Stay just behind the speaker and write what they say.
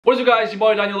What is up guys, your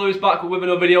boy Daniel Lewis back with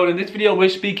another video, and in this video we're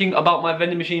speaking about my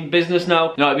vending machine business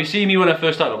now. Now if you see me when I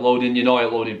first started uploading, you know I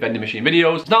uploaded vending machine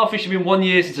videos. It's now officially been 1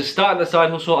 year since I started the side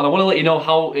hustle, and I want to let you know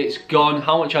how it's gone,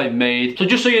 how much I've made. So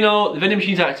just so you know, the vending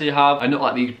machines I actually have are not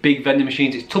like these big vending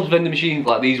machines, it's Tubz vending machines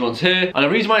like these ones here. And the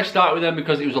reason why I started with them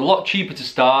because it was a lot cheaper to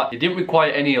start, it didn't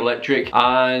require any electric,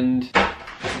 and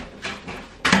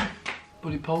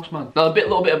bloody postman. Now a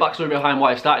little bit of backstory behind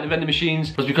why I started the vending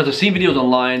machines was because I've seen videos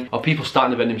online of people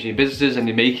starting the vending machine businesses and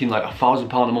they're making like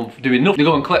 £1,000 a month doing nothing. They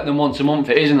go and collect them once a month.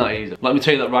 It isn't that easy. Let me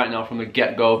tell you that right now from the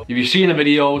get-go. If you've seen the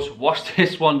videos, watch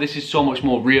this one. This is so much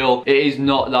more real. It is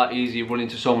not that easy. You run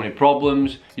into so many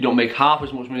problems. You don't make half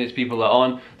as much money as people that are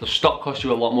on. The stock costs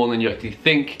you a lot more than you actually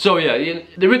think. So yeah,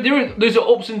 there's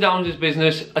ups and downs in this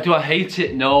business. Do I hate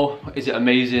it? No. Is it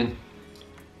amazing?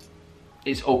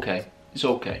 It's okay. It's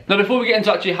okay. Now before we get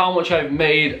into actually how much I've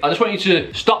made, I just want you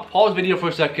to pause the video for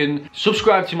a second,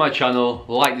 subscribe to my channel,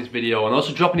 like this video, and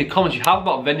also drop any comments you have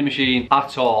about vending machine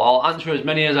at all. I'll answer as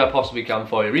many as I possibly can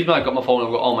for you. The reason why I got my phone, I've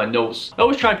got all my notes. I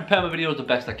always try and prepare my videos the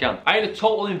best I can. I had a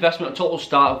total investment, a total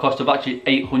startup cost of actually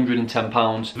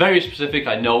 £810. Very specific,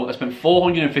 I know. I spent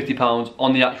 £450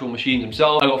 on the actual machines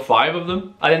themselves. I got 5 of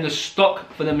them. And then the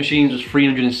stock for the machines was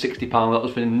 £360. That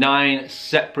was for 9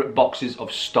 separate boxes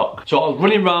of stock. So I was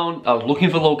running around, I was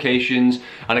looking for locations,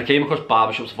 and I came across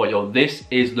barbershops. I thought, yo, this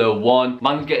is the one.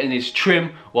 Man's getting his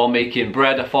trim while making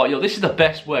bread. I thought, yo, this is the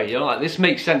best way, you know, like this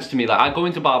makes sense to me. Like I go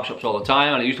into barbershops all the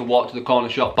time, and I used to walk to the corner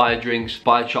shop, buy drinks,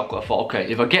 buy chocolate. I thought,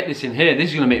 okay, if I get this in here, this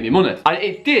is gonna make me money. And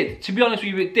it did, to be honest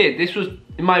with you, it did. This was,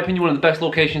 in my opinion, one of the best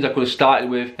locations I could have started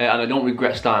with, and I don't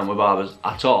regret starting with barbers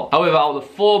at all. However, out of the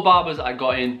 4 barbers that I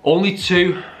got in, only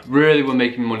 2 really were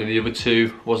making money. The other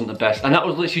 2 wasn't the best, and that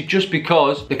was literally just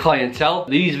because the clientele.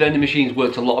 These vending machines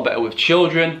worked a lot better with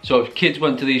children, so if kids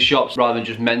went to these shops rather than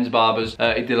just men's barbers,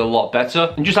 it did a lot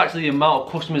better. And just actually the amount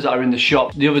of customers that are in the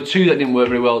shop, the other 2 that didn't work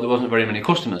very well, there wasn't very many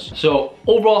customers. So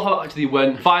overall, how it actually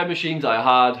went, 5 machines that I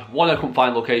had, 1 I couldn't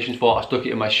find locations for. I stuck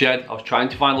it in my shed. I was trying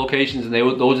to find locations, and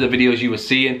those are the videos you were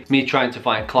seeing, me trying to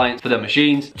find clients for their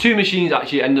machines. 2 machines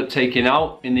actually ended up taking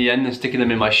out in the end and sticking them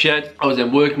in my shed. I was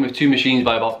then working with 2 machines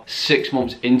by about 6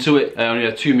 months into it. I only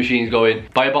had 2 machines going.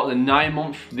 By about the 9th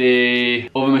month,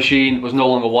 the other machine was no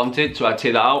longer wanted, so I'd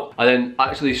take that out. I then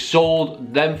actually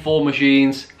sold them 4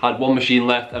 machines, had 1 machine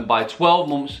left, and by 12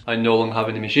 months, I no longer have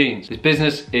any machines. This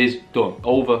business is done.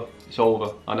 Over. It's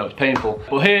over. I know it's painful.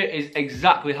 But here is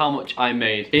exactly how much I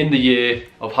made in the year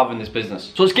of having this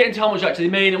business. So let's get into how much I actually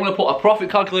made. I'm gonna put a profit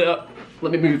calculator.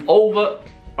 Let me move over.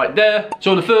 Right there.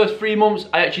 So in the first 3 months,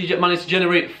 I actually managed to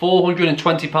generate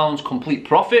 £420 complete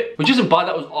profit, which isn't bad.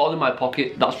 That was all in my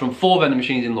pocket. That's from 4 vending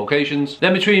machines in locations.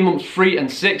 Then between months 3 and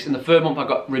 6, in the 3rd month, I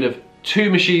got rid of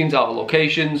 2 machines out of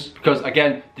locations because,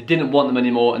 again, they didn't want them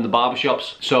anymore in the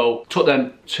barbershops, so took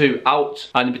them 2 out.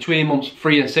 And in between months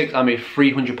 3 and 6, I made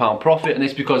 £300 profit, and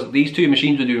it's because these 2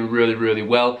 machines were doing really, really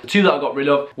well. The 2 that I got rid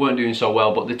of weren't doing so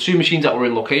well, but the 2 machines that were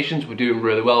in locations were doing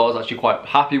really well. I was actually quite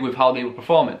happy with how they were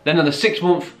performing. Then in the 6th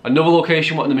month, another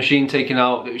location wanted the machine taken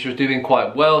out, which was doing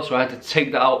quite well, so I had to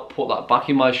take that out, put that back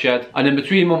in my shed. And then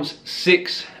between months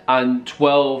 6 and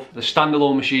 12, the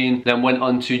standalone machine then went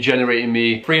on to generating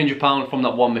me £300 from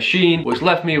that 1 machine, which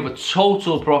left me with a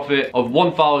total profit of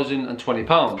 £1,020.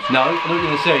 Now, I don't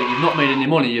want to say you've not made any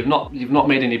money, you've not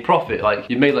made any profit, like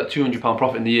you've made like £200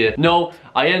 profit in the year. No,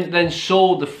 I then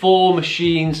sold the 4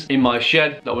 machines in my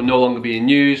shed that were no longer being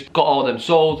used, got all of them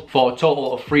sold for a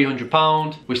total of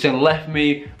 £300, which then left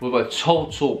me with a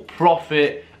total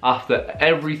profit after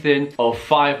everything of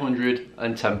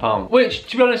 £510, which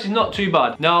to be honest is not too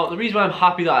bad. Now the reason why I'm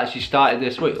happy that I actually started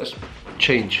this, wait, let's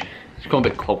change, let's go a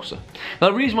bit closer. Now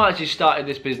the reason why I actually started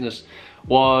this business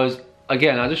was,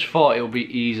 again, I just thought it would be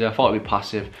easier, I thought it would be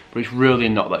passive, but it's really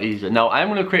not that easy. Now I'm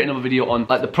going to create another video on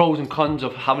like the pros and cons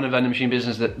of having a vending machine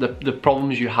business, the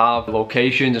problems you have, the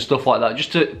locations and stuff like that,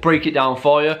 just to break it down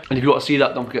for you. And if you want to see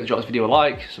that, don't forget to drop this video a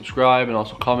like, subscribe, and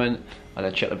also comment, and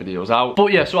then check the videos out.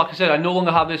 But yeah, so like I said, I no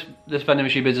longer have this vending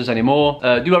machine business anymore.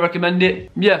 Do I recommend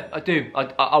it? Yeah, I do.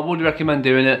 I would recommend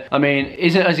doing it. I mean, it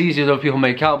isn't as easy as other people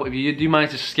make out, but if you do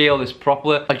manage to scale this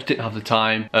properly, I just didn't have the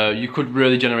time. You could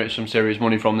really generate some serious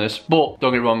money from this, but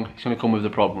don't get me wrong, it's gonna come with the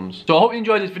problems. So I hope you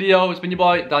enjoyed this video. It's been your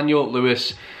boy, Daniel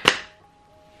Lewis.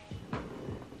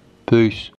 Peace.